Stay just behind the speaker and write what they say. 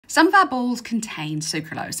Some of our balls contain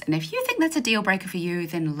sucralose, and if you think that's a deal breaker for you,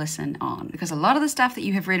 then listen on, because a lot of the stuff that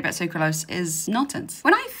you have read about sucralose is nonsense.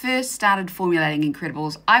 When I first started formulating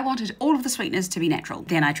Incrediballs, I wanted all of the sweeteners to be natural.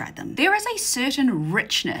 Then I tried them. There is a certain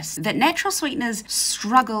richness that natural sweeteners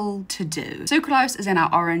struggle to do. Sucralose is in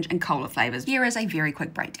our orange and cola flavors. Here is a very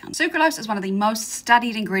quick breakdown. Sucralose is one of the most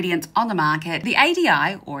studied ingredients on the market. The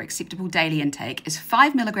ADI, or acceptable daily intake, is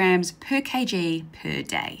 5 milligrams per kg per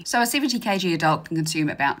day. So a 70 kg adult can consume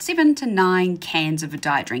about 7 to 9 cans of a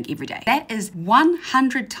diet drink every day. That is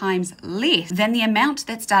 100 times less than the amount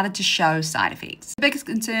that started to show side effects. The biggest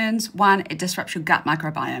concerns: one, it disrupts your gut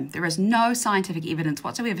microbiome. There is no scientific evidence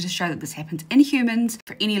whatsoever to show that this happens in humans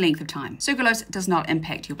for any length of time. Sucralose does not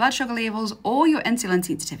impact your blood sugar levels or your insulin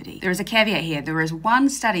sensitivity. There is a caveat here. There is one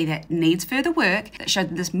study that needs further work that showed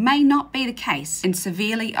that this may not be the case in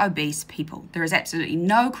severely obese people. There is absolutely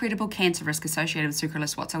no credible cancer risk associated with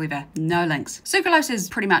sucralose whatsoever. No links. Sucralose is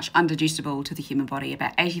pretty much undigestible to the human body.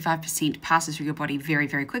 About 85% passes through your body very,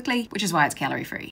 very quickly, which is why it's calorie free.